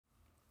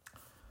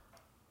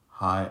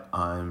Hi,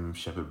 I'm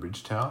Sheppard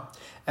Bridgetower.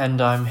 And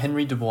I'm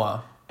Henri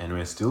Dubois. And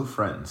we're still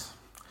friends.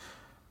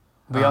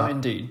 We are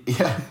indeed.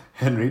 Yeah,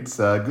 Henri, it's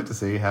good to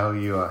see you. How are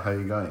you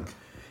going?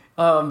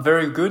 I'm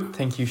very good,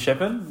 thank you,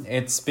 Sheppard.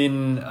 It's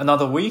been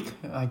another week,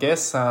 I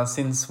guess,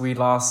 since we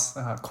last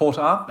caught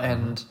up.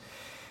 And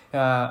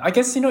I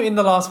guess, in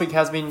the last week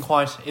has been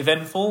quite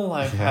eventful.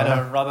 I've had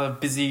a rather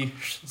busy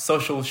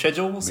social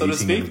schedule, so to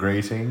speak. Meeting and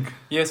greeting.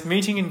 Yes,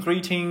 meeting and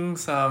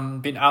greetings.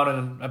 Been out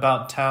and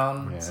about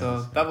town. Yes,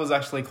 so that was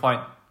actually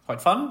quite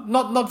fun.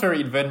 Not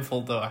very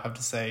eventful, though, I have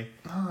to say.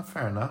 Oh,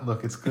 fair enough.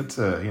 Look, it's good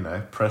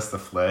to, press the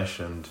flesh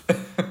and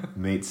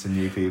meet some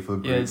new people,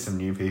 greet some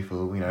new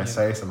people,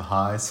 say some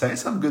highs, say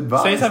some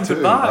goodbyes. Say some too,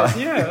 goodbyes,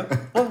 like. yeah.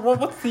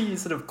 What's the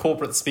sort of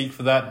corporate speak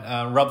for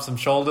that? Rub some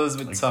shoulders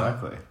with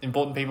some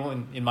important people.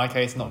 In my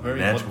case, not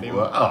very important people.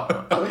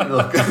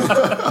 Look,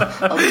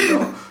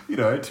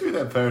 to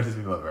their parents,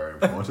 people are very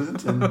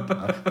important, and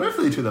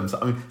hopefully to them.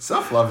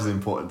 Self-love is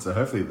important, so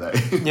hopefully they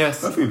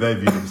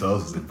view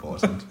themselves as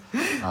important.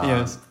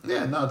 Yes.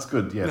 Yeah, no, it's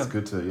good. Yeah, it's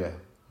good to,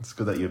 it's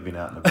good that you've been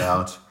out and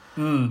about,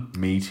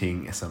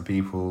 meeting some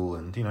people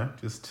and,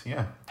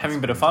 having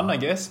a bit of fun, I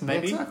guess,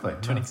 maybe,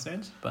 to an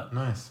extent. But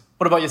nice.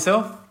 What about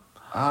yourself?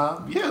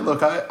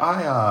 Look,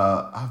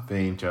 I've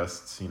been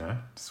just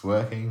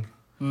working.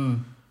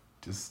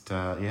 Just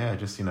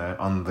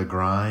on the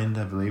grind,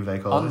 I believe they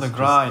call it. On the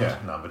grind.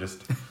 But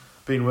just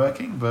been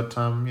working, but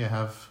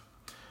have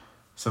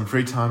some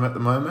free time at the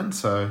moment,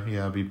 so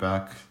I'll be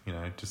back,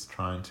 just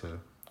trying to,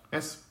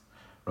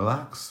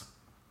 relax,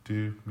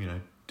 do a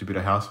bit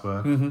of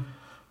housework,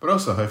 but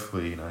also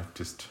hopefully,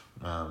 just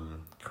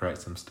create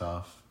some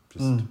stuff,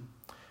 just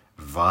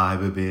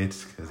vibe a bit,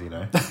 because,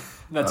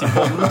 That's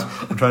important.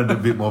 I'm trying to do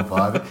a bit more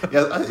vibe.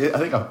 Yeah, I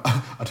think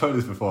I told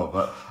you this before,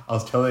 but I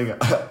was telling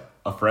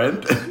a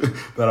friend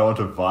that I want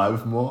to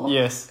vibe more.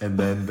 Yes. And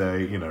then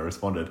they,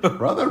 responded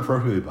rather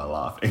appropriately by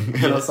laughing.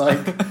 And I was like,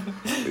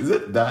 is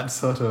it that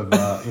sort of,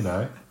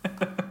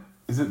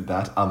 is it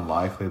that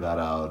unlikely that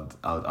I'd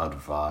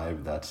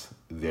vibe that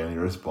the only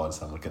response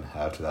someone can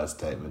have to that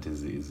statement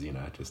is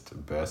just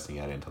bursting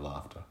out into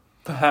laughter?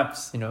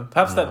 Perhaps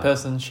that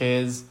person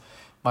shares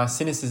my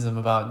cynicism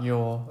about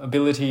your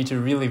ability to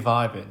really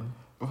vibe it.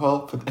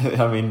 Well,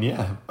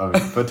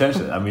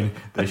 potentially.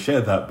 They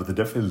share that, but they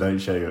definitely don't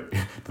share your.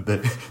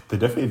 They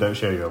definitely don't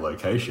share your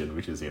location,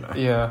 which is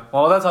Yeah,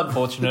 well, that's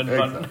unfortunate.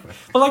 Exactly. But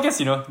well, I guess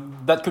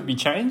that could be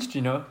changed.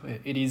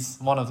 It is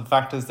one of the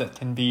factors that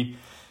can be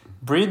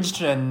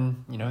bridged,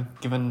 and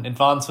given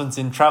advancements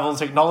in travel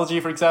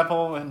technology, for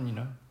example, and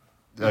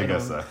I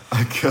guess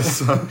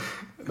so.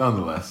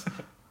 Nonetheless,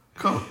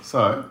 cool.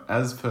 So,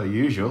 as per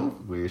usual,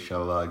 we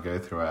shall go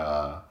through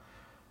our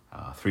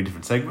 3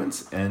 different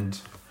segments, and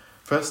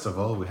first of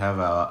all, we have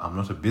our I'm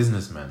Not a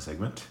Businessman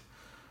segment.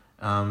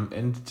 I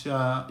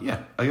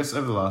guess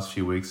over the last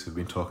few weeks, we've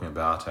been talking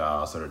about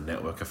our sort of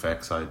network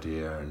effects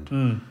idea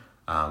and,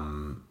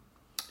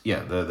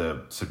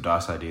 the sort of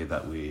DICE idea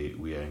that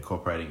we are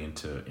incorporating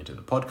into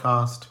the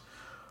podcast,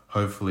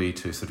 hopefully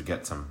to sort of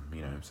get some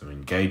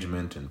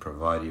engagement and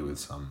provide you with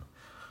some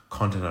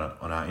content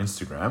on our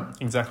Instagram.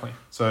 Exactly.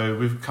 So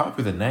we've come up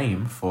with a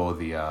name for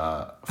the,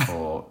 I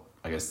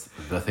guess,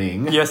 the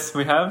thing. Yes,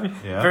 we have.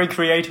 Yeah. Very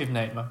creative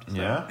name, I have to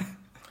say. Yeah.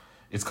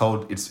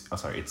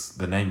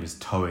 The name is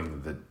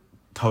Towing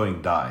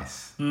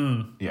Dice.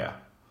 Yeah.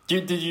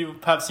 Did you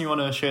perhaps you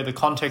want to share the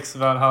context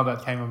about how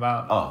that came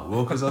about? Oh,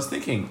 well, because I was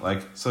thinking, I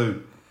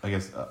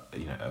guess, a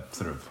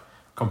sort of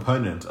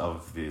component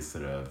of this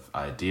sort of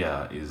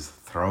idea is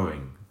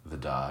throwing the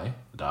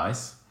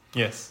dice.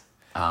 Yes.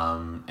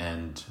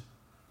 And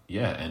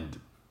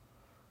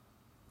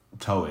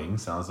towing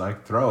sounds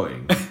like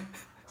throwing.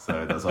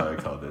 So that's why I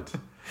called it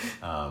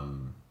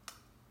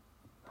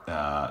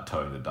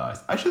Towing the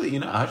Dice. Actually,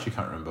 I actually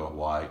can't remember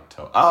why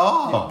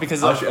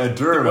because I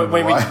do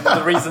remember why.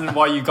 The reason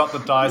why you got the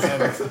dice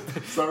and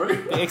sorry,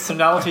 the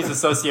externalities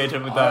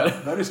associated with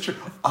that. That is true.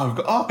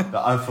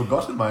 I've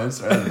forgotten my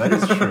answer. That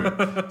is true.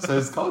 So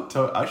it's called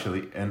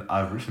actually, and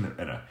I've written it.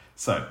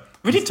 So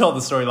we did tell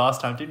the story last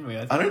time, didn't we?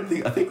 I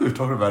think we've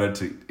talked about it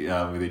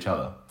with each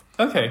other.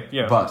 Okay,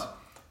 yeah. But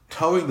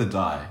towing the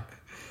die.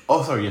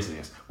 Oh, sorry.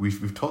 Yes.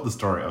 We've told the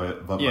story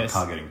about my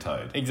car getting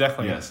towed.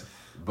 Exactly. Yes.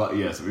 But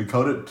yes, we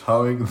called it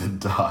towing the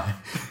die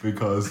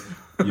because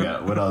when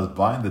I was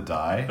buying the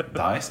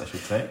dice, I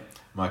should say,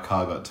 my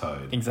car got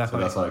towed. Exactly.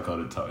 So that's why I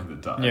called it towing the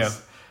dice. Yeah.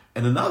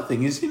 And another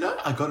thing is,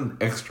 I got an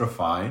extra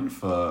fine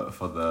for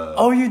the.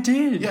 Oh, you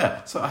did?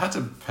 Yeah. So I had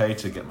to pay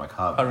to get my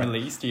car back.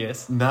 Released,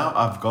 yes. Now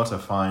I've got a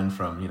fine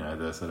from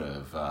the sort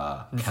of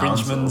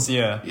infringements.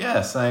 Council.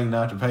 Yeah, saying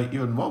now to pay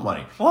even more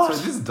money. What?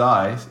 So these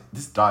dice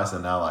are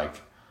now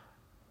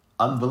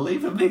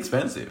unbelievably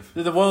expensive.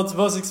 They're the world's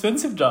most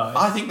expensive dice.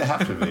 I think they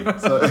have to be.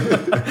 So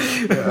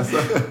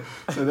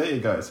there you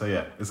go. So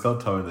it's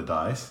called Towing the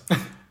Dice.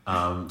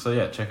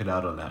 Check it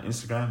out on our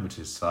Instagram, which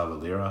is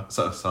Sabah.lira.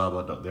 So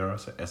Sabah.lira,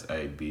 so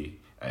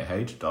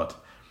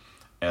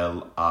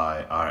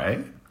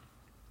SABAH.LIRA.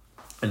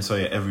 And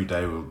every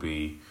day we'll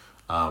be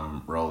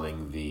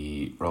rolling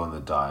the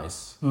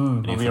dice.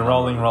 We'll be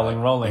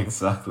rolling.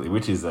 Exactly,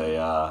 which is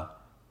a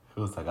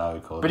who was that guy we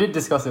called? We did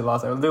discuss it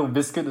last time. Little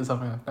Biscuit or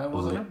something like that,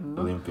 wasn't it?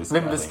 No? Limp Bizkit.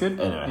 Limp Bizkit?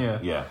 Anyway,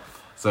 yeah.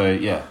 So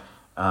yeah,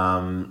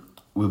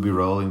 we'll be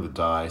rolling the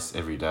dice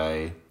every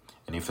day,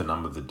 and if the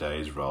number of the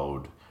days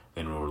rolled,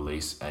 then we'll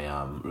release a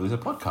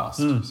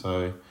podcast.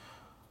 So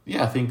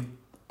yeah, I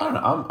don't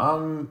know.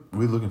 I'm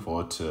really looking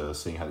forward to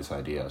seeing how this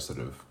idea sort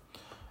of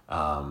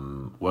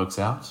works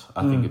out.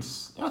 I think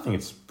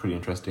it's pretty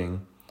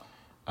interesting,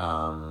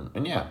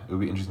 and yeah, it'll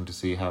be interesting to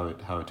see how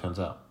it turns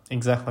out.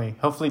 Exactly.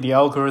 Hopefully the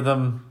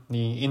algorithm,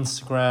 the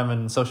Instagram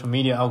and social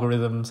media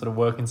algorithm sort of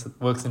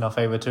works in our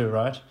favor too,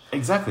 right?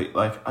 Exactly.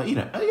 Like,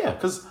 yeah,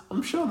 because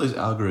I'm sure those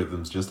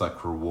algorithms just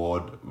like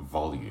reward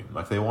volume.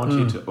 Like they want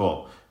you to,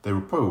 they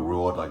will probably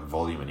reward like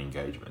volume and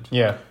engagement.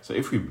 Yeah. So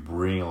if we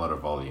bring a lot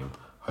of volume,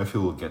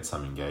 hopefully we'll get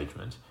some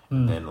engagement.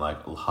 And then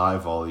like high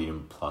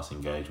volume plus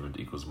engagement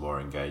equals more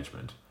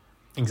engagement.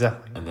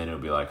 Exactly. And then it'll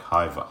be like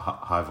high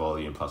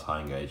volume plus high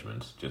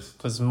engagement.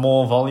 Just there's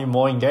more volume,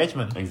 more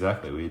engagement.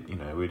 Exactly.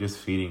 We're just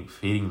feeding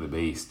the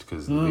beast,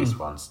 because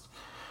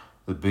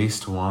the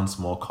beast wants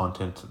more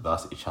content.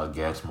 Thus, it shall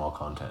get more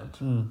content.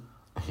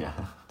 Yeah.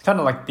 It's kind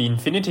of like the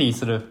infinity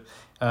sort of.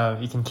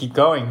 You can keep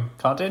going,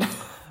 can't it?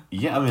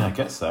 Yeah, I mean, I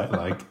guess so.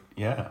 Like,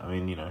 yeah, I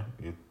mean,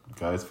 it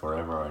goes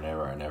forever and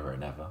ever and ever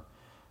and ever.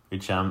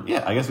 Which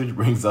I guess which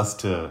brings us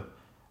to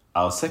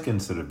our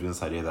second sort of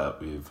business idea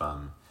that we've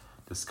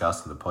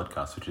discussed in the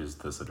podcast, which is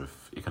the sort of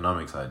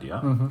economics idea,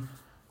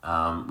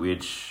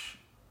 which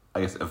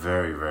I guess a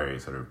very, very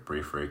sort of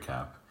brief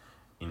recap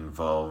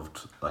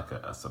involved like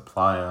a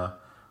supplier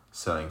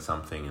selling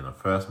something in the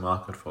first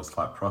market for a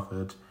slight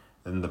profit.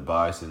 Then the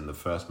buyers in the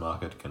first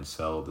market can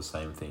sell the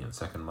same thing in the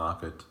second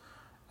market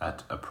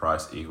at a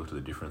price equal to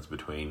the difference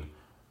between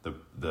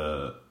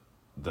the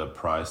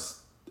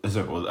price,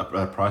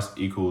 a price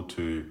equal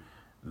to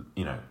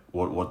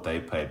what they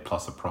paid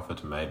plus a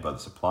profit made by the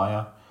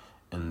supplier.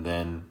 And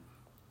then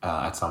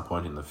at some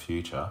point in the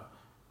future,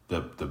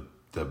 the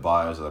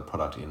buyers of the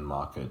product in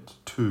market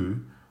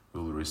 2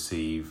 will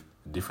receive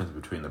the difference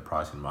between the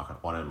price in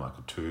market 1 and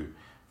market 2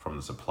 from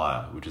the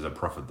supplier, which is a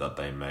profit that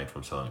they made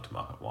from selling it to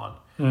market 1.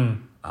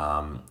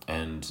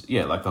 And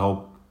yeah, like the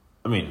whole,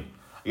 I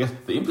guess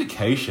the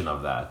implication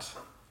of that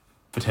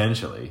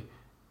potentially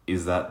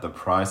is that the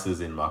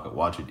prices in market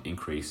 1 should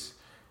increase,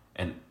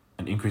 and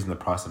an increase in the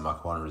price in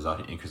market 1 will result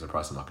in an increase in the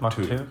price in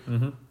market 2.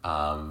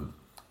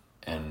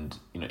 And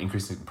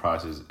increasing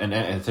prices, and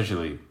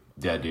essentially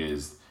the idea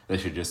is they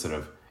should just sort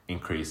of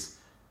increase.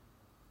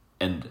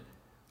 And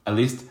at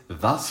least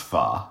thus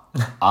far,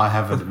 I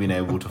haven't been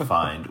able to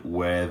find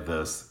where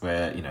the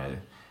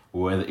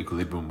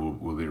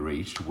equilibrium will be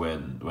reached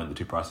when the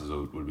two prices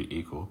will be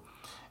equal.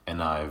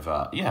 And I've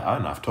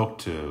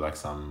talked to like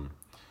some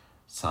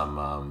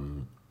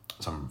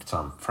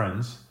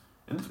friends,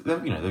 and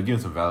they've given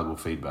some valuable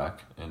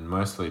feedback, and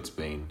mostly it's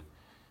been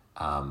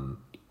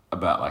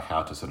about like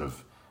how to sort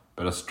of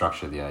better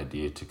structure the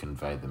idea to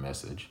convey the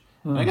message.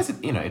 And I guess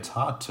it's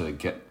hard to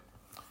get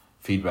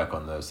feedback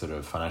on the sort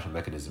of financial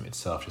mechanism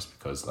itself, just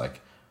because I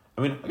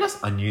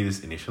guess I knew this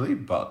initially,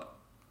 but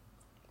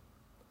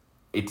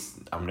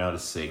I'm now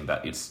just seeing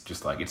that it's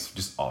just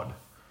odd.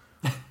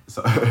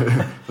 So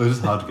it's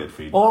just hard to get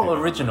feedback. Or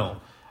original.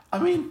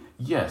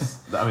 Yes.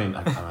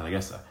 I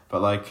guess so.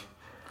 But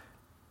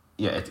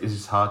it's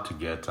just hard to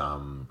get. I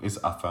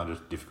found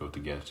it difficult to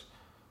get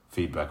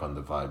feedback on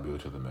the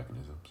viability of the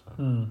mechanism.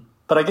 So.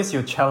 But I guess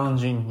you're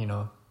challenging,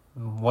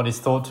 what is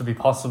thought to be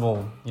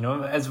possible.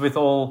 As with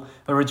all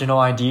original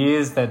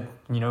ideas that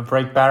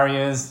break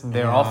barriers,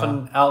 they're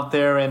often out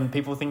there, and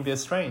people think they're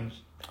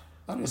strange.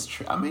 That is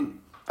true.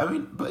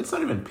 But it's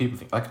not even people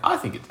think. I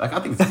think it's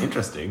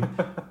interesting,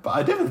 but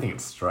I definitely think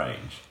it's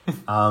strange. But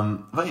yeah,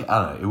 I don't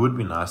know. It would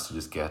be nice to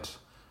just get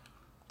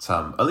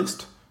some, at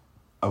least,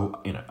 I would.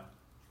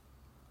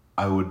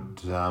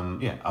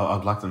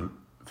 I'd like some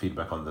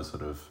feedback on the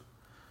sort of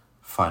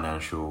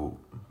financial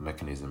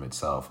mechanism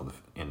itself,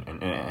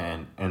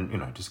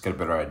 and just get a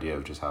better idea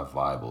of just how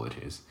viable it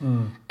is,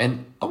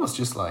 and almost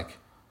just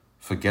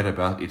forget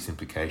about its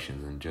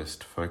implications and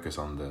just focus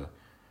on the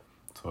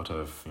sort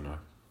of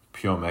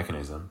pure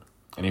mechanism.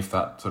 And if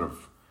that sort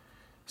of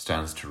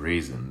stands to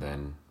reason,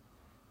 then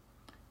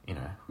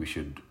we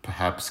should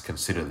perhaps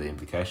consider the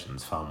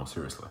implications far more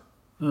seriously.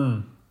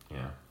 Yeah.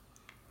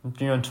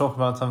 Do you want to talk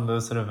about some of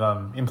those sort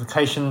of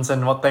implications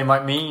and what they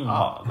might mean?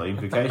 Oh, the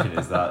implication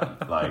is that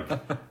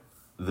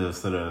the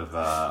sort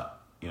of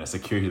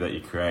security that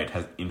you create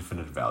has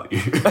infinite value.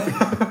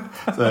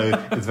 So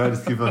it's better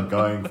to keep on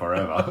going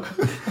forever.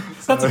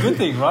 That's a good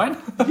thing, right?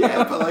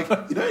 Yeah,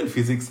 but in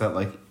physics that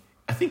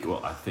I think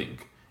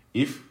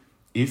if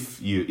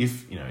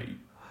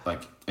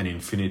an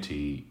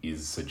infinity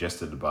is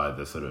suggested by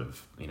the sort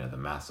of the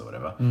maths or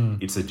whatever,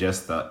 it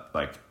suggests that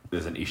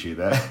there's an issue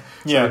there.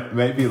 So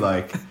maybe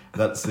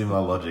that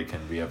similar logic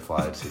can be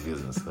applied to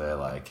business,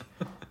 where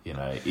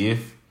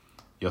if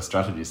your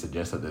strategy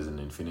suggests that there's an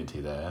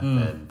infinity there,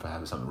 then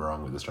perhaps something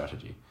wrong with the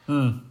strategy.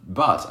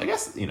 But I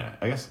guess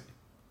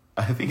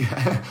I think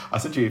I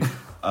sent you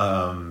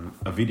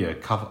a video I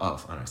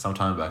don't know, some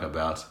time back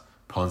about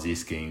Ponzi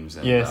schemes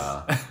and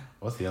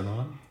what's the other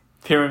one?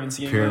 Pyramid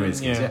schemes. Pyramid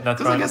schemes. Yeah, that's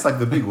because right. I guess like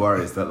the big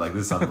worry is that like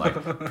there's some like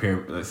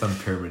some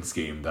pyramid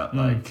scheme that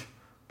like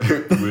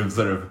we've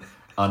sort of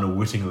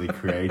unwittingly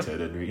created,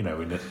 and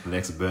we're the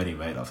next Bernie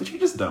Madoff, which you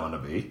just don't want to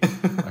be.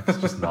 Like, it's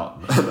just not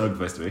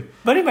supposed to be.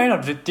 Bernie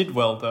Madoff did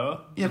well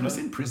though. Yeah, but he's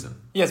in prison.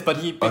 Yes, but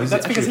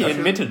that's because he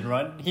admitted,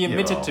 right? He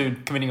admitted to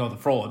committing all the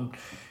fraud.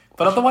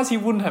 But otherwise he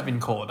wouldn't have been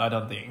caught, I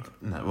don't think.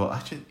 No, well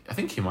actually I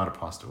think he might have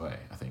passed away,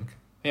 I think.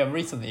 Yeah,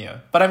 recently, yeah.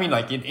 But I mean,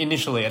 like,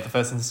 initially at the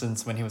first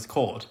instance when he was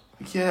caught.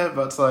 Yeah,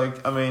 but it's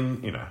like, I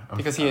mean,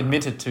 because he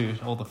admitted to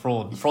all the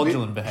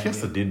fraudulent behaviour. He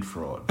also did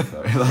fraud.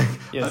 So, like,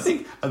 yes.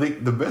 I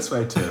think the best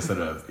way to sort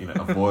of,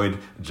 avoid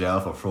jail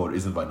for fraud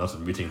isn't by not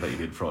admitting that you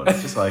did fraud.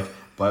 It's just like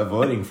by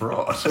avoiding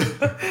fraud.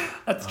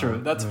 That's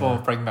true. That's more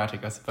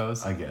pragmatic, I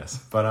suppose. I guess.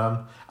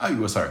 But,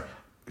 sorry.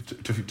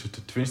 To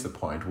finish the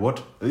point,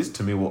 at least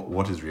to me,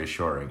 what is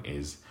reassuring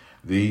is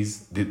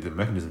the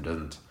mechanism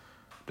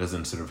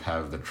doesn't sort of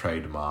have the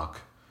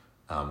trademark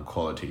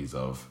qualities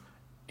of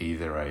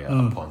either a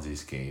Ponzi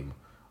scheme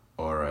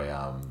or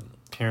a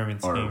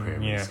pyramid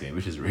scheme,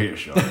 which is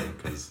reassuring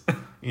because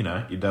you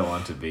don't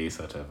want to be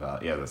sort of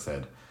as I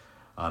said,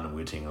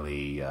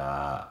 unwittingly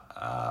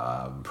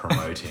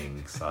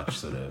promoting such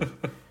sort of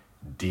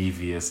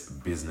devious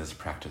business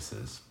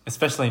practices,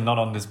 especially not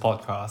on this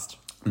podcast.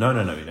 No,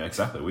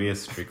 exactly. We are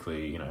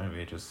strictly,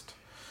 we're just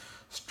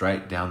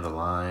straight down the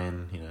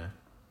line,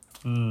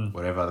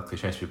 whatever other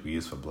cliches people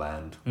use for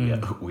bland, we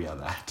are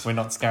that. We're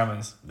not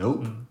scammers.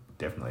 Nope,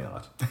 definitely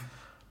not.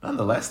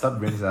 Nonetheless, that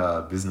brings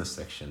our business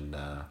section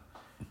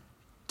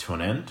to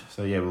an end.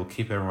 So we'll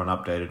keep everyone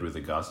updated with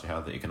regards to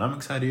how the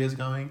economics idea is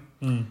going.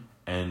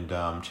 And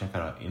check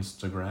out our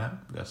Instagram,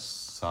 that's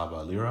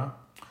Saba Lira,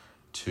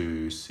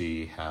 to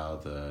see how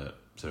the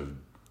sort of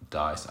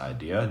dice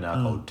idea, now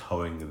called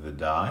towing the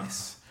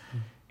dice,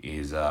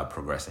 is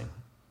progressing.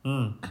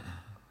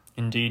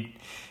 Indeed.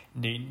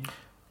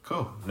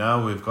 Cool.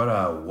 Now we've got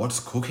our What's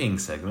Cooking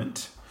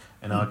segment,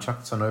 and I'll chuck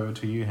this on over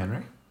to you,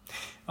 Henry.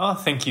 Oh,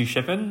 thank you,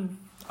 Sheppard.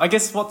 I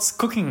guess what's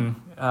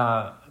cooking,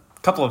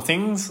 couple of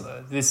things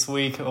this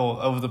week,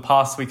 or over the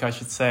past week, I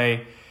should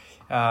say.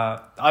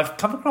 I've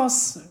come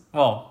across,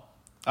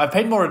 I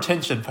paid more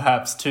attention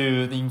perhaps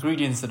to the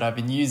ingredients that I've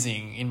been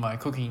using in my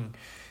cooking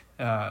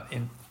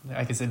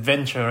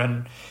adventure.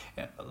 And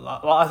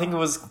I think it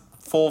was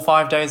 4 or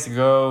 5 days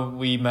ago,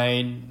 we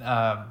made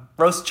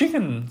roast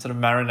chicken sort of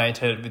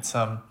marinated with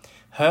some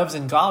herbs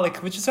and garlic,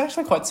 which is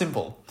actually quite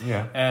simple.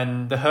 Yeah.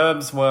 And the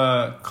herbs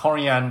were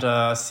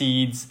coriander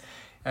seeds,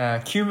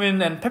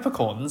 cumin and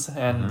peppercorns,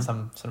 and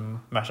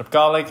some mashed up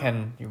garlic,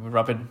 and you would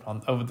rub it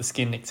over the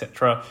skin,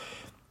 etc.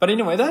 But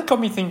anyway, that got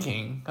me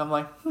thinking. I'm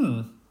like,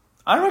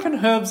 I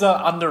reckon herbs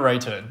are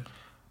underrated.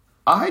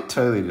 I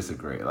totally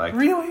disagree. Like,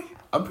 really?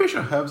 I'm pretty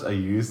sure herbs are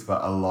used by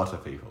a lot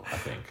of people, I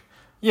think.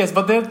 Yes,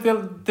 but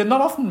they're not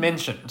often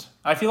mentioned.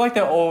 I feel like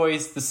they're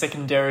always the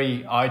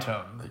secondary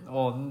item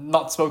or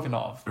not spoken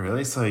of.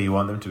 Really? So you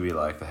want them to be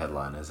like the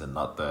headliners and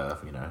not the,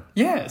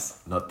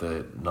 Yes. Not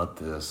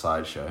the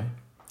sideshow?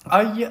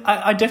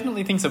 I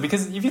definitely think so,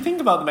 because if you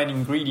think about the main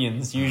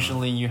ingredients,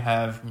 usually you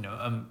have,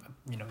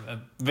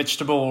 a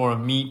vegetable or a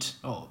meat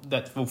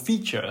that will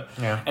feature,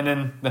 and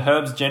then the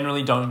herbs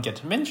generally don't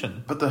get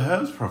mentioned. But the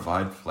herbs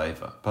provide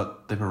flavor,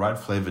 but they provide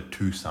flavor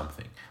to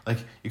something.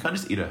 Like, you can't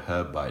just eat a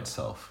herb by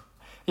itself.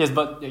 Yes,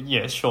 but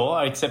sure,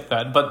 I accept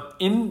that. But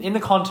in the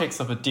context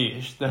of a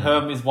dish, the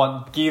herb is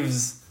what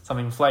gives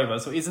something flavor.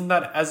 So isn't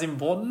that as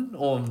important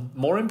or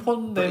more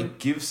important than... But it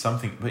gives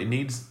something, but it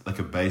needs like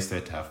a base there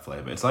to have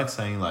flavor. It's like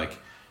saying like,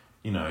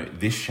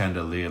 this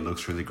chandelier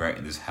looks really great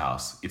in this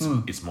house.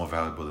 It's more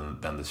valuable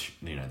than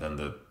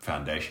the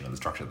foundation or the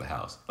structure of the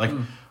house. Like,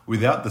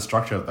 without the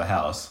structure of the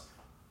house,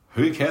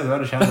 who cares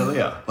about a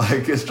chandelier?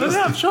 Like, it's just...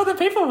 I'm sure there are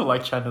people who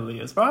like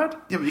chandeliers, right?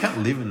 Yeah, but you can't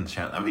live in the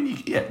chandelier. I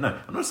mean,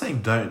 I'm not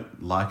saying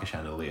don't like a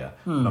chandelier.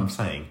 But I'm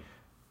saying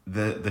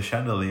the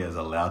chandelier is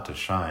allowed to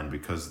shine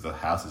because the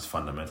house is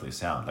fundamentally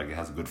sound. Like, it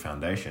has a good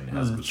foundation. It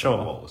has good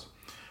walls.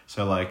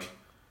 So, like,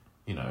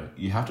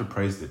 you have to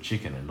praise the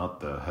chicken and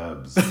not the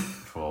herbs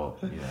for,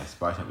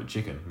 spicing up the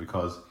chicken.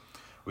 Because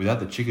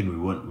without the chicken, we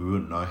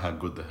wouldn't know how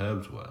good the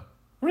herbs were.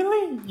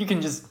 Really? You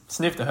can just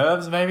sniff the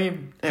herbs, maybe?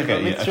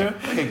 Okay.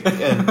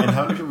 And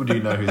how many people do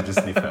you know who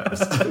just sniff herbs?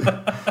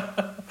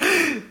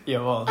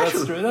 Yeah, well,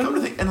 that's true. Come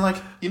to think, and like,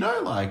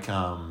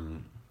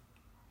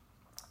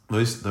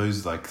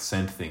 those like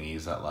scent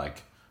thingies that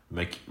like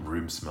make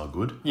rooms smell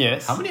good.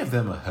 Yes. How many of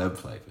them are herb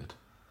flavored?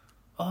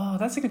 Oh,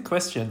 that's a good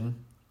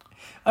question.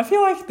 I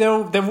feel like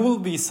there will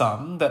be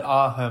some that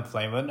are herb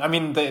flavored. I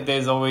mean,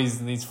 there's always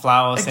these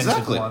flower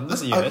scented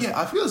ones. Yes.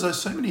 I feel as though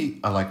so many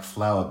are like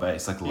flower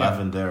based, like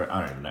lavender.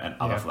 I don't even know, and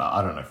other flower.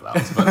 I don't know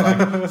flowers, but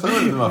like so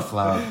many of them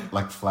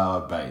are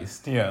flower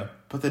based. Yeah,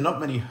 but there are not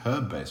many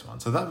herb based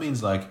ones. So that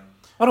means like,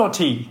 what about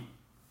tea?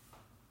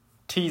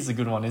 Tea's a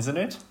good one, isn't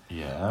it?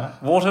 Yeah.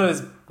 Water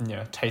is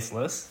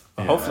tasteless.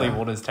 But hopefully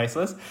water is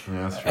tasteless.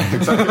 Yeah, that's true.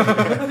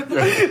 Exactly.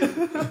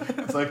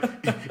 Yeah. It's like,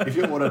 if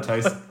your water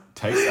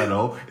tastes at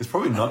all, it's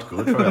probably not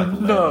good. It's probably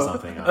like lead or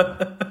something. I don't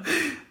know.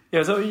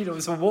 Yeah, so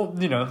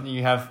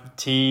you have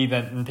tea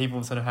that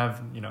people sort of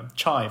have,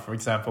 chai, for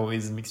example,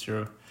 is a mixture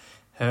of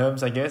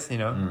herbs, I guess,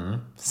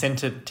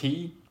 scented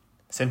tea,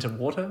 scented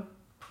water.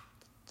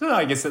 So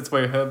I guess that's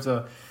where herbs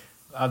are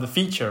the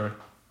feature,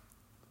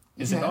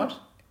 is it not?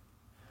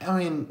 I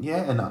mean,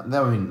 yeah, and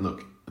I mean,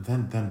 look,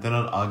 then I'd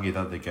argue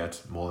that they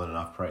get more than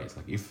enough praise.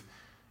 Like if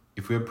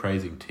we're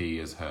praising tea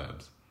as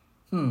herbs,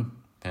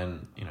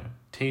 then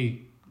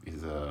tea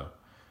is a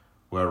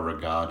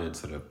well-regarded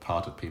sort of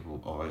part of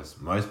people, or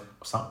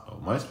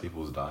most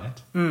people's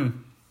diet.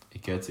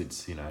 It gets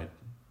its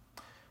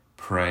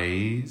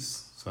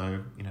praise.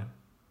 So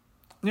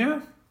Yeah.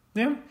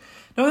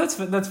 No,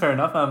 that's fair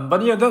enough.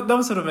 But yeah, that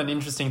was sort of an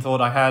interesting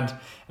thought I had,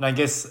 and I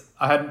guess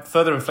I had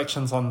further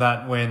reflections on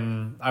that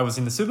when I was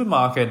in the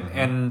supermarket.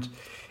 And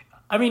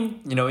I mean,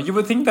 you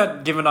would think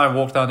that given I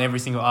walk down every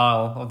single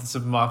aisle of the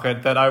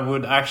supermarket, that I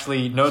would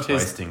actually notice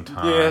wasting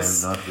time,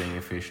 not being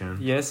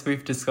efficient. Yes,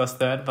 we've discussed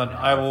that, but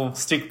I will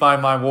stick by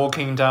my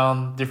walking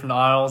down different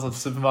aisles of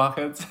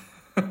supermarkets.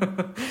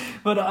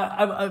 But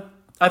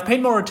I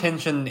paid more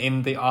attention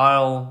in the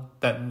aisle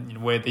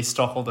where they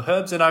stock all the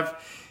herbs, and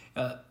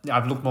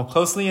I've looked more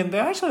closely, and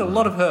there are actually a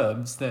lot of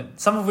herbs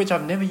some of which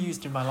I've never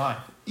used in my life.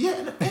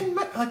 Yeah, and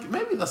like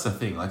maybe that's the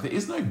thing. Like there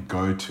is no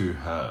go-to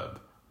herb.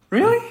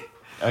 Really?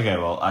 Okay,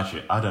 well,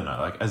 actually, I don't know.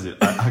 Like,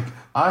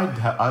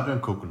 I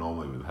don't cook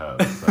normally with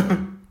herbs, so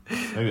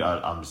maybe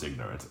I'm just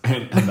ignorant.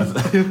 and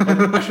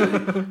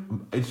actually,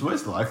 it's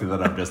most likely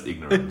that I'm just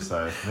ignorant.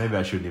 So maybe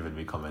I shouldn't even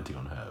be commenting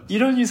on herbs. You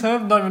don't use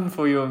herb, not even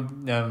for your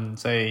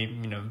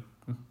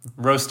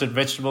roasted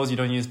vegetables. You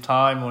don't use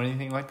thyme or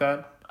anything like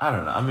that. I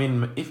don't know. I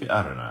mean,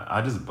 I don't know.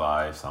 I just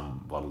buy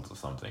some bottles or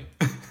something,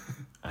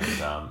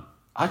 and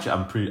actually,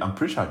 I'm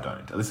pretty sure I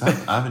don't. At least I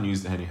haven't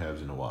used any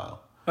herbs in a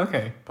while.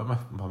 Okay. But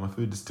my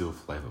food is still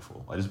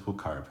flavorful. I just put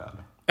curry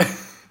powder.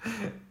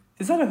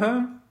 Is that a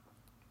herb?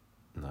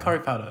 No. Curry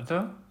powder?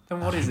 No? Then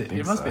what is it?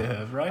 It must be a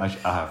herb, right?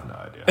 I have no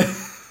idea.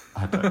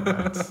 I don't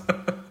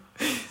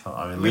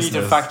know. We need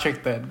to fact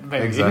check that,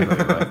 maybe. Exactly.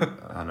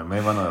 I know.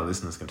 Maybe one of the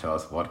listeners can tell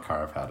us what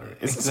curry powder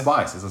is. It's a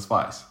spice. It's a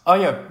spice. Oh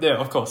yeah,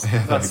 of course.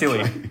 That's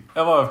silly.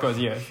 Oh, well, of course,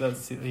 yeah.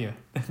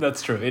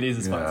 That's true. It is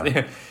a spice.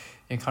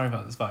 Yeah, curry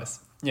powder is a spice.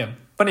 Yeah,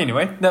 but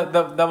anyway,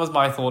 that was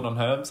my thought on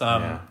herbs.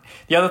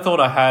 The other thought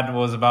I had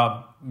was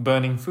about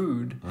burning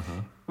food.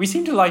 We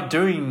seem to like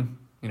doing,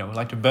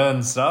 like to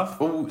burn stuff.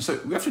 Well, so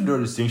we have to do a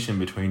distinction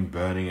between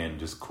burning and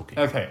just cooking.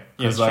 Okay,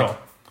 yeah, sure.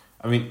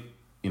 I mean,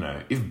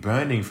 if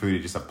burning food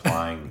is just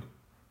applying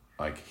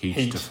like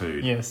heat to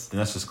food, yes, then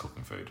that's just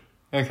cooking food.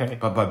 Okay.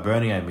 But by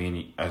burning,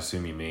 I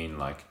assume you mean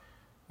like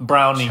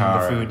browning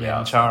the food,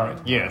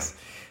 charring. Yes.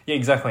 Yeah,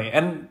 exactly.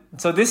 And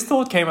so this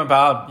thought came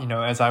about,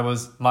 as I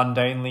was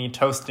mundanely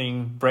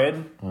toasting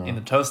bread in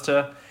the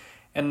toaster.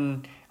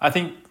 And I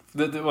think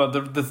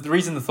the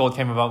reason the thought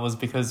came about was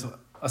because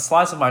a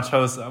slice of my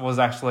toast was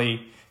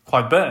actually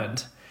quite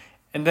burned.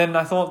 And then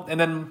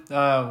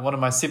one of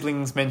my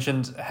siblings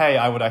mentioned, hey,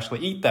 I would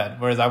actually eat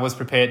that. Whereas I was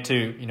prepared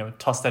to,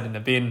 toss that in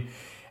a bin.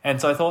 And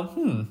so I thought,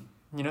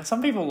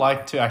 some people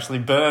like to actually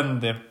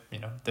burn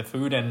their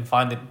food and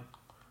find it,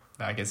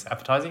 I guess,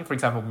 appetizing. For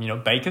example,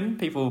 bacon,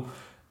 people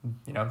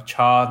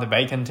char the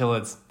bacon till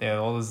there are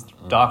all those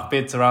dark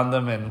bits around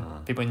them,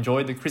 and people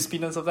enjoy the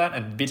crispiness of that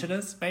and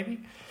bitterness,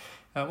 maybe.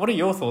 What are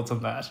your thoughts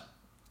on that?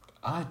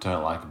 I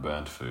don't like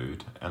burnt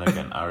food, and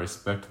again, I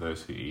respect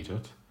those who eat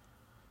it,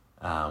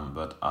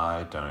 but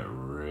I don't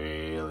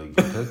really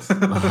get it.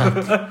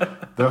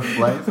 Like, the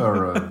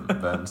flavour of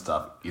burnt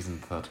stuff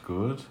isn't that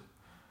good.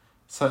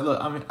 So look,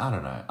 I mean, I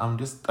don't know. I'm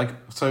just like,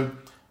 so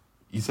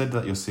you said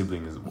that your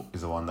sibling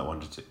is the one that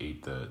wanted to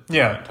eat the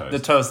toast. The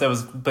toast that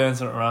was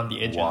burnt around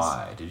the edges.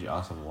 Why? Did you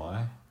ask them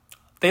why?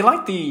 They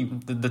like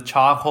the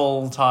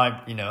charcoal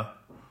type,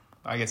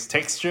 I guess,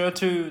 texture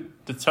to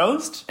the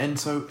toast. And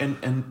so,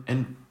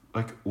 and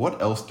like,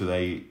 what else do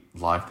they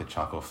like the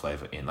charcoal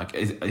flavour in? Like,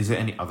 is there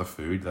any other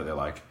food that they're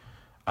like,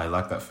 I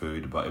like that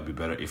food, but it'd be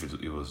better if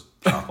it was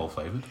charcoal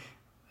flavoured?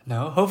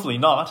 No, hopefully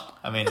not.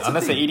 I mean,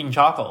 unless they're eating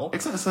charcoal.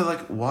 Exactly. So, like,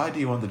 why do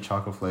you want the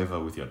charcoal flavour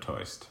with your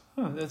toast?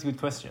 Oh, that's a good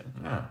question.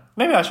 Yeah.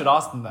 Maybe I should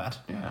ask them that.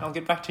 Yeah. I'll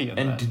get back to you on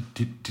and that.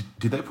 And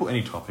did they put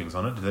any toppings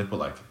on it? Did they put,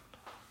 like...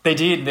 They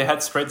did. They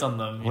had spreads on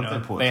them. What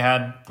did they put? They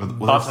had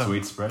butter. They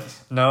sweet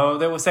spreads? No,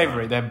 they were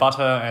savoury. They had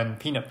butter and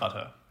peanut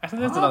butter. Actually,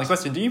 that's another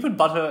question. Do you put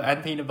butter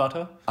and peanut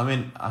butter? I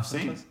mean, I've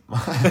seen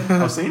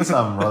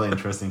some really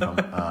interesting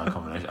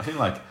combination. I think,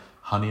 like,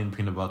 honey and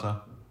peanut butter.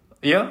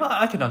 Yeah,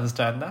 I can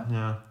understand that.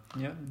 Yeah.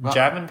 Yeah,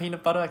 jam and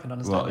peanut butter, I can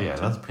understand. Well, yeah,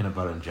 that's peanut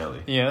butter and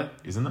jelly. Yeah.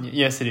 Isn't it?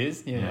 Yes, it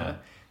is. Yeah.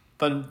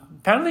 But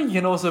apparently you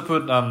can also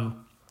put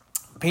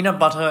peanut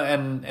butter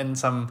and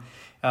some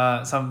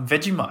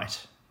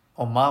Vegemite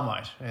or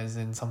Marmite, as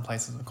in some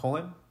places we call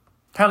it.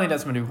 Apparently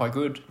that's going to be quite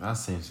good. That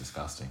seems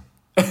disgusting.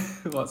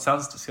 Well, it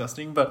sounds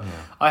disgusting, but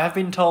I have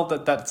been told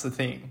that that's a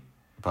thing.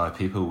 By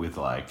people with,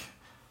 like,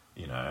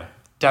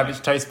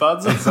 damaged taste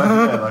buds. Exactly.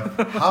 Yeah,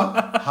 like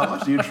how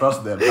much do you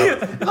trust them? Like,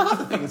 that's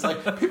the thing. It's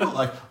like people are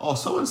like, oh,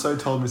 so and so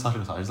told me such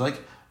and such. It's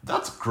like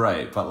that's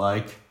great, but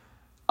like,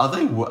 are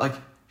they like?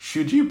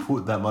 Should you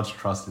put that much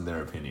trust in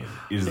their opinion?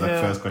 Is the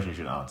first question you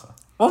should answer.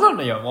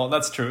 Well,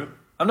 that's true.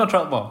 I'm not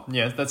trying. Well,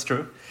 yeah, that's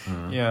true.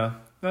 Yeah,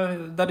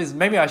 that is.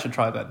 Maybe I should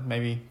try that.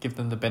 Maybe give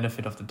them the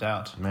benefit of the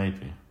doubt.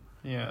 Maybe.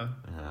 Yeah.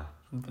 Yeah.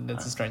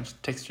 That's a strange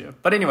texture.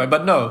 But anyway,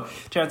 no.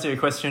 To answer your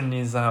question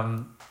is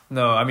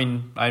no. I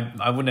mean,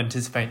 I wouldn't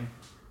anticipate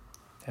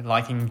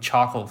liking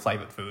charcoal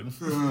flavored food.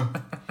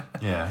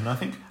 Yeah, and I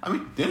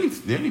mean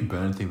the only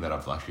burnt thing that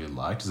I've actually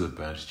liked is a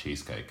burnt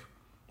cheesecake.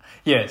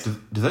 Yes.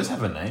 Do those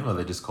have a name, or are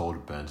they just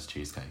called burnt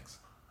cheesecakes?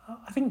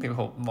 I think they're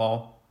called,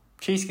 well,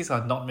 cheesecakes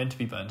are not meant to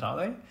be burnt, are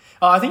they?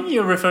 Oh, I think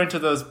you're referring to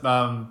those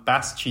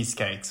Bass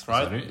cheesecakes,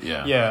 right? Is that it?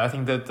 Yeah. Yeah, I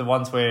think that the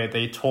ones where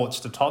they torch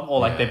the top, or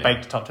like they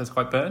bake the top till it's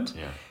quite burnt.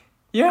 Yeah.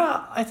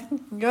 Yeah, I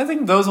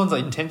think those ones are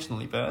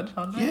intentionally burnt,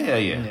 aren't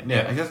they?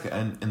 Yeah. I guess,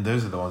 and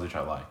those are the ones which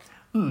I like.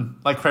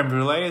 Like creme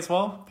brulee as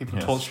well. People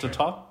torch the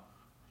top.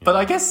 Yeah. But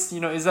I guess,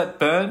 is that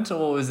burnt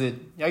or is it...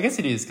 I guess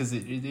it is because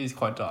it is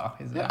quite dark.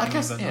 Isn't it? I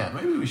guess,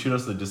 maybe we should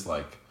also just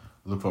like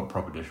look for a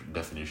proper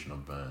definition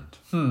of burnt.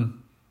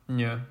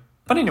 Yeah.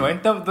 But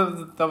anyway,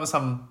 that was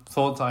some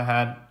thoughts I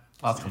had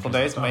last couple of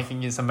days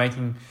making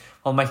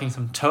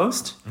some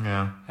toast.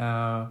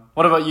 Yeah.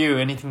 What about you?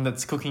 Anything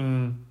that's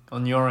cooking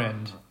on your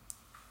end?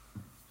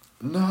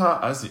 No,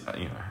 as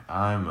you know,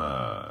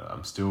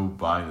 I'm still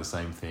buying the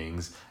same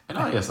things. And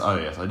I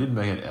did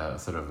make it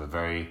sort of a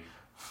very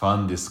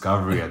fun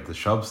discovery at the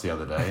shops the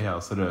other day. I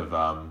was sort of,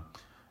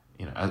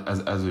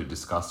 as we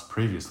discussed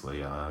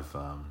previously, I've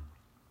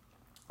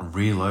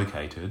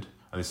relocated,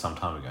 at least some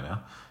time ago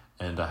now,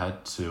 and I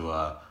had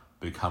to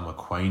become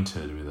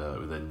acquainted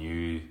with a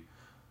new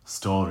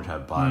store which I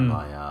buy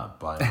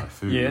my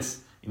food. Yes.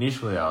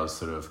 Initially, I was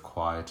sort of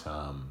quite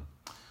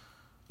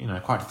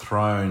quite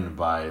thrown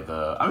by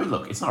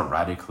look, it's not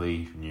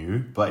radically new,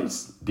 but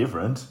it's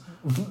different.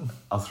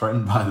 I was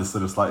thrown by this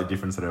sort of slightly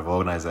different sort of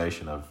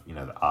organization of,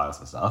 the aisles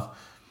and stuff.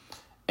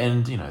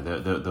 And,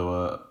 there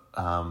were,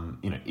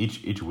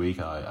 each week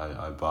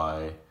I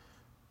buy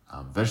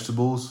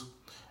vegetables,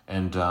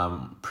 and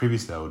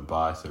previously I would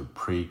buy sort of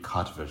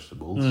pre-cut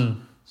vegetables.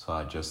 So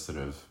I just sort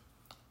of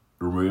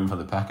remove them from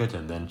the packet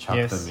and then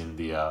chuck them in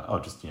the,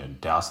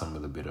 douse them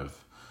with a bit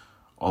of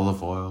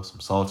olive oil, some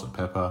salt and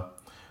pepper,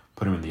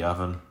 put them in the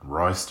oven,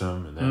 roast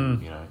them, and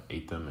then,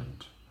 eat them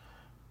and,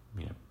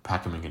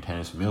 pack them in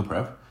containers for meal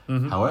prep.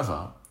 Mm-hmm.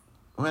 However,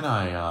 when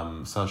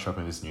I started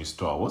shopping at this new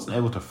store, I wasn't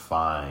able to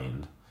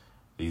find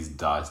these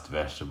diced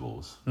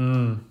vegetables.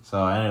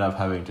 So I ended up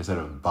having to sort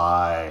of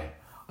buy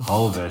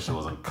whole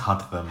vegetables and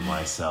cut them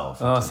myself.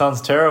 Oh,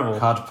 sounds terrible.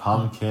 Cut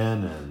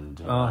pumpkin and,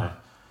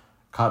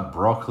 cut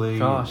broccoli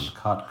and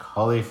cut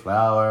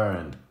cauliflower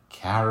and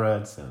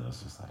carrots, and it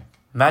was just like...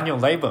 Manual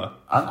labor.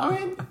 I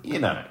mean,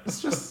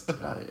 it's just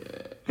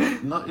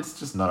it's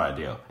just not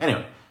ideal.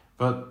 Anyway,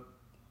 but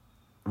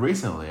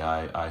recently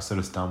I sort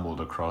of stumbled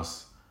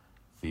across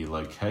the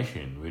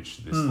location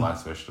which the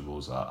sliced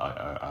vegetables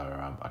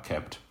are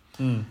kept,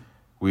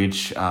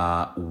 which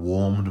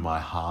warmed my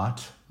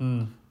heart.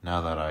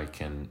 Now that I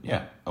can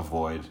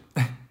avoid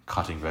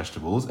cutting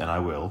vegetables, and I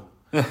will.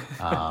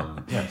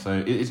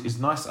 So it's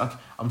nice.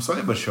 I'm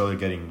slowly but surely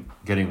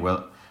getting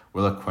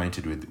well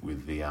acquainted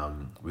with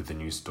the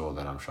new store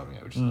that I'm shopping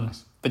at, which is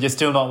nice. But you're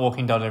still not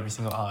walking down every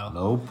single aisle?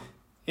 Nope.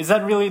 Is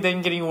that really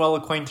then getting well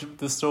acquainted with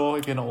the store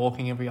if you're not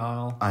walking every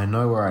aisle? I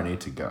know where I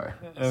need to go.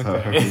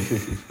 Okay.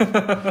 So,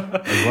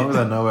 as long as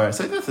I know where...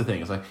 So that's the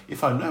thing. It's like,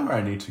 if I know where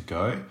I need to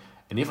go,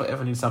 and if I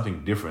ever need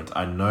something different,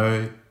 I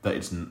know that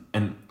it's...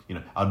 And,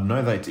 I'd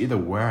know that it's either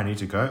where I need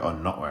to go or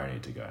not where I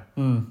need to go.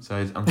 So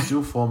I'm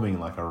still forming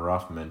like a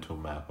rough mental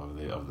map of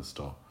the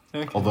store.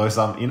 Okay. Although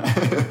some... you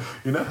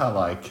know how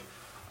like...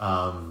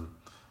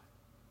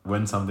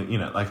 when something,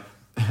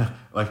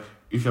 like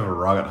if you have a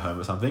rug at home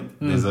or something,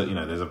 there's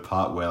a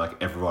part where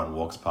like everyone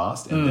walks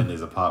past, and then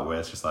there's a part where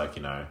it's just like,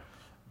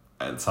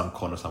 at some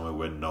corner somewhere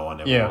where no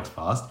one ever walks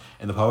past,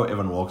 and the part where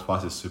everyone walks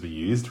past is super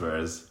used,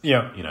 whereas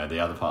the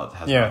other part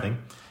has nothing.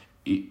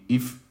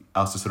 If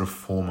I was to sort of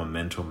form a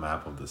mental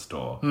map of the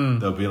store,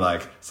 there'll be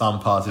like some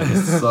parts are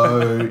just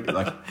so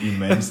like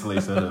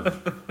immensely sort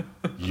of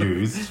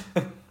used,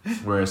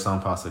 whereas some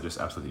parts are just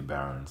absolutely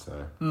barren.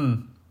 So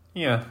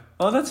yeah,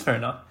 well, that's fair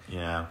enough.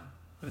 Yeah.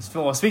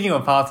 Well, speaking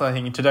of parts, I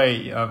think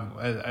today,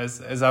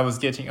 as I was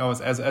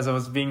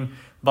being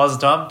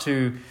buzzed up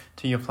to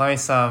your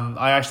place,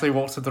 I actually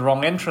walked to the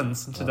wrong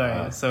entrance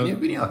today. So you've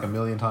been here like a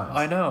million times.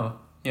 I know.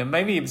 Yeah,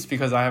 maybe it's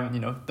because I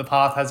haven't, the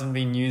path hasn't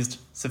been used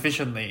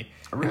sufficiently.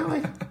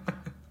 Really?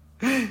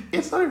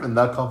 It's not even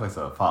that complex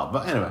of a path.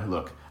 But anyway,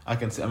 look, I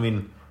can see. I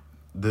mean,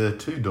 the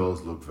two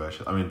doors look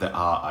virtually... I mean, they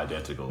are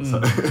identical. So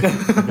you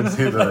can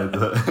see it's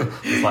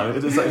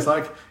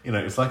like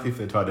it's like if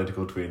they're two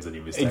identical twins and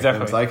you mistake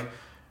them. It's like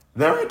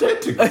They're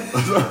identical.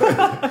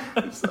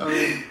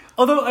 So,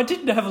 Although I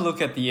did have a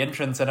look at the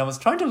entrance and I was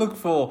trying to look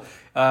for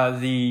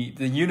the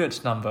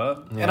unit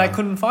number and I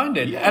couldn't find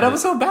it. Yeah, and I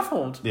was so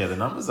baffled. yeah, the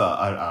numbers are.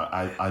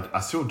 I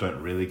still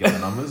don't really get the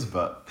numbers,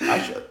 but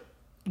actually,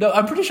 No,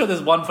 I'm pretty sure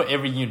there's one for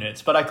every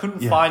unit, but I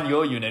couldn't find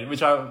your unit,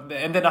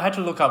 and then I had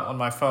to look up on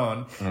my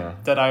phone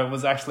that I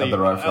was actually At the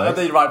right place? at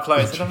the right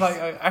place. And I'm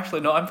like,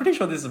 actually, no, I'm pretty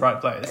sure this is the right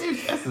place.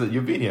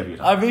 you've been here a few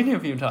times. I've been here a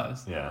few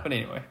times. Yeah. But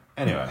anyway.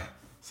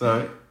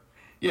 So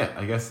yeah,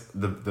 I guess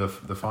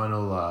the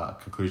final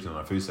conclusion on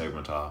our food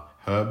segment are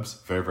herbs,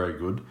 very, very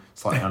good,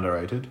 slightly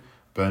underrated.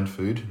 Burnt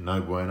food,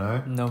 no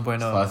bueno. No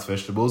bueno. Sliced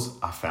vegetables,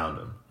 I found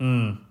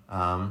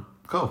them.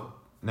 Cool.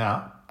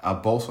 Now, our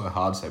Bolso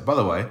hard save. By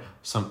the way,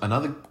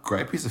 another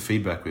great piece of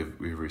feedback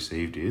we've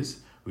received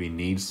is we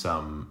need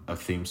a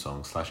theme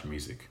song /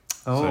 music.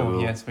 Oh,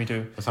 yes, we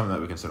do. It's something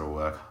that we can sort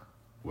of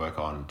work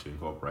on to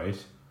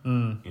incorporate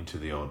into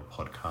the old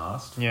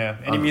podcast. Yeah.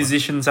 Any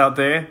musicians out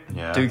there,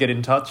 do get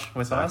in touch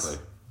with us.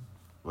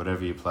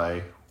 Whatever you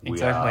play, we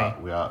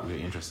Exactly. are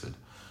interested.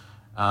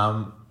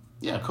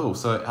 Yeah, cool.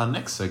 So our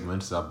next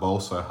segment is our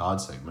Bolso hard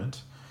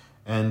segment.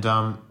 And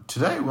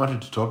today we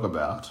wanted to talk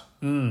about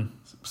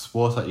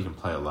sports that you can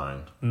play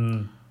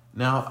alone.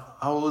 Now,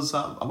 I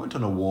went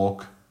on a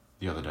walk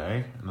the other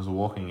day, and I was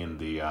walking in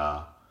in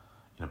a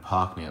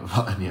park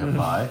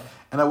nearby,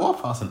 and I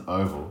walked past an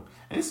oval,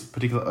 and this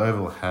particular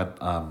oval had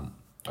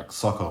like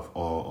soccer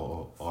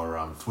or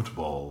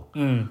football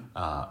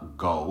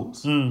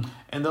goals, and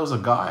there was a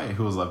guy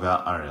who was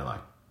about, I don't know,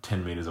 like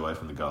 10 meters away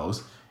from the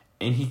goals,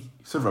 and he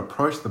sort of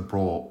approached the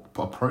ball,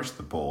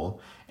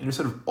 and with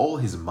sort of all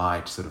his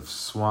might sort of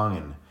swung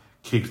and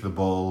kicked the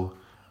ball,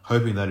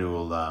 hoping that it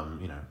will,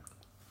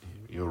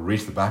 you'll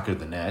reach the back of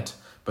the net.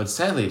 But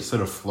sadly, it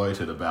sort of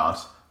floated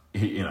about,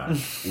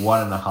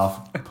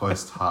 1.5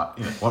 post high,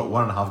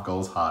 1.5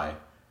 goals high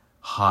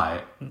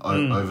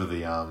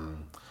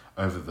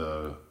over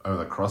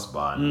the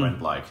crossbar and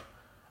went like,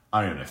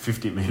 I don't know,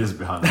 50 meters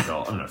behind the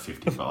goal. I'm not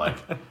 50, but like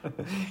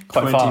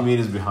 20 far.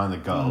 meters behind the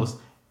goals.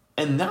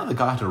 And now the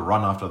guy had to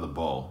run after the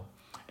ball.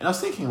 And I was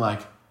thinking,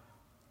 like,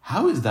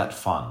 how is that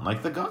fun?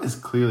 Like, the guy is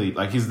clearly,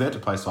 like, he's there to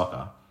play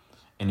soccer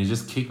and he's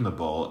just kicking the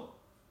ball,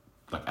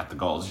 like, at the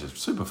goals. It's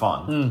just super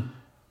fun.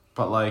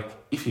 But, like,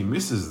 if he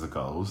misses the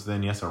goals,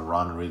 then he has to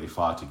run really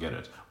far to get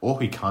it. Or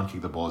he can't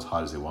kick the ball as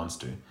hard as he wants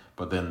to.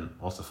 But then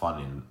what's the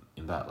fun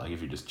in that? Like, if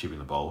you're just chipping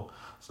the ball,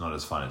 it's not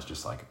as fun as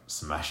just, like,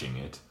 smashing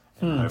it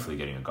and hopefully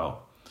getting a goal.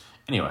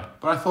 Anyway,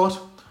 but I thought,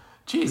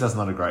 geez, that's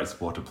not a great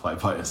sport to play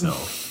by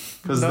yourself.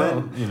 Because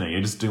then, you're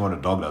just doing what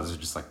a dog does, it's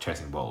just, like,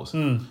 chasing balls.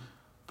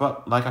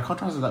 But, like, I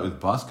contrasted that with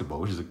basketball,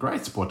 which is a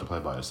great sport to play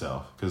by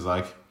yourself. Because,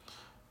 like,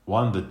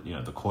 one,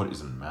 the court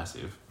isn't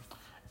massive.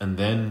 And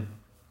then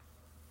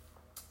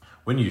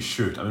when you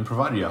shoot, I mean,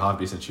 provided you're a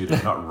half-decent shooter,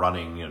 you're not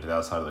running, to the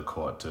other side of the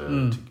court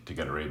to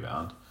get a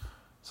rebound.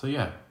 So,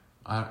 yeah,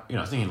 I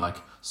was thinking, like,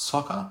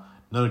 soccer,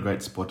 not a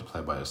great sport to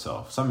play by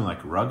yourself. Something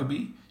like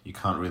rugby, you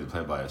can't really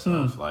play by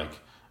yourself. Like,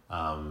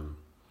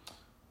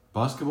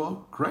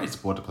 basketball, great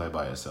sport to play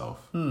by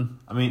yourself.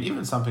 I mean,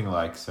 even something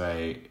like,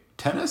 say,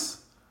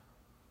 tennis,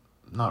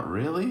 not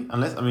really.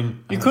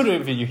 You could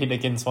if you hit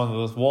against one of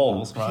those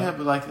walls, right? Yeah,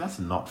 but, like, that's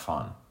not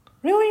fun.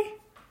 Really?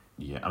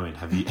 Yeah, I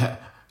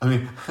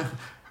mean,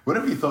 what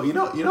have you thought? You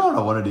know what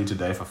I want to do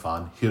today for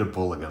fun? Hit a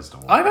ball against a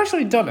wall. I've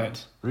actually done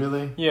it.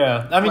 Really?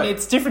 Yeah. I mean, Wait.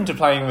 it's different to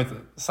playing with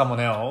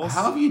someone else.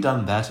 How have you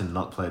done that and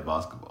not played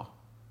basketball?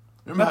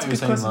 Remember That's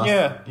how you were saying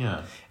because,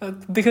 yeah.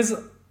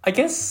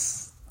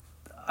 Because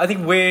I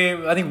think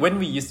when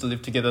we used to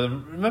live together,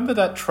 remember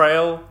that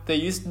trail? There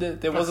was a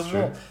That's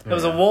true. wall. There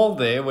was a wall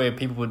there where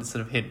people would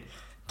sort of hit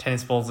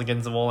tennis balls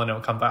against the wall and it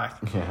would come back.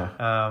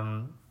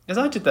 Yeah. Because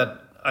I did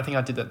that. I think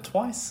I did that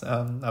twice.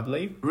 I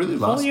believe. Really?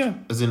 Before, Last? yeah.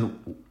 As in,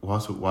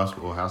 whilst we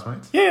were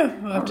housemates? Yeah,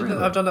 Really?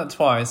 I've done that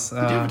twice. Did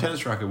you have a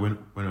tennis racket when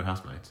we were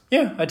housemates?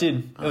 Yeah, I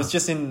did. It was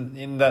just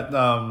in that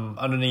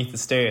underneath the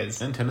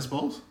stairs. And tennis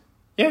balls?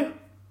 Yeah.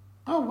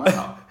 Oh,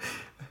 wow.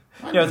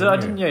 Yeah, so I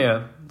didn't.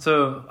 Yeah.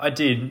 So I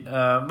did,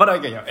 but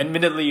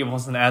admittedly, it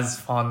wasn't as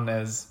fun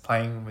as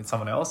playing with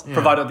someone else,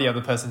 provided the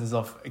other person is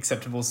of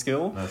acceptable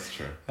skill. That's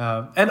true.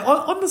 And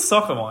on the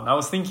soccer one, I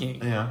was thinking,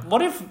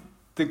 what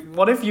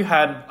if you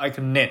had like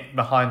a net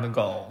behind the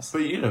goals?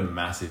 But you need a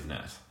massive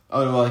net.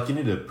 Oh, well, like you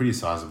need a pretty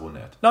sizable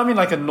net. No, I mean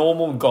like a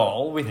normal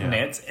goal with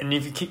nets, and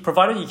if you kick,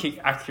 provided you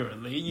kick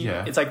accurately,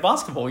 it's like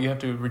basketball. You have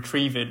to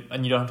retrieve it,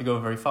 and you don't have to go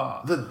very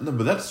far. No,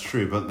 but that's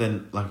true. But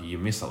then, like, you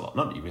miss a lot.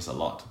 Not that you miss a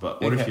lot,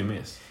 but what if you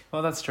miss?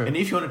 Well, that's true. And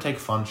if you want to take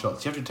fun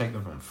shots, you have to take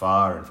them from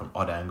far and from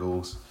odd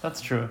angles.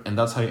 That's true. And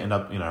that's how you end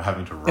up,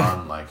 having to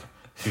run like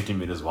 50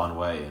 meters one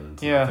way and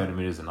 30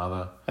 meters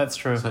another. That's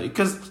true. So,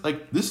 because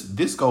like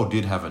this goal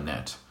did have a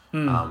net,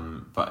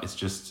 but it's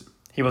just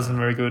he wasn't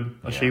very good,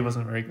 or she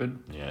wasn't very good.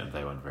 Yeah,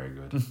 they weren't very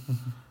good.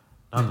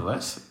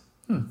 Nonetheless,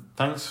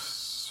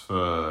 thanks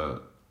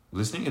for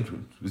listening.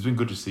 It's been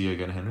good to see you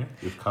again, Henry.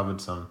 We've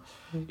covered some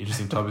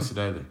interesting topics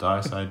today: the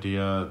dice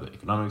idea, the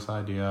economics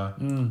idea,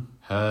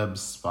 herbs,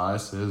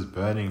 spices,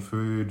 burning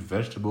food,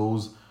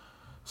 vegetables,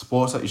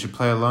 sports that you should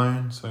play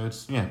alone. So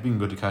it's been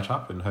good to catch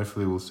up, and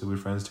hopefully we'll still be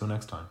friends till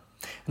next time.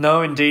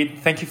 No, indeed.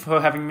 Thank you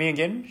for having me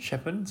again,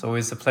 Sheppard. It's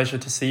always a pleasure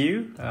to see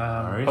you.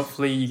 worries.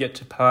 Hopefully you get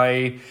to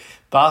play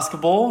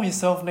basketball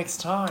yourself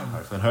next time.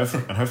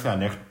 Hopefully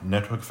our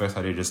network first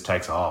idea just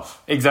takes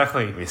off.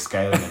 Exactly. We're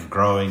scaling and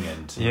growing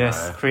and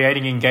Yes,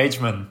 creating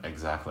engagement.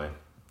 Exactly.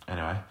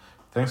 Anyway,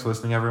 thanks for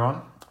listening,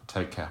 everyone.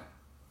 Take care.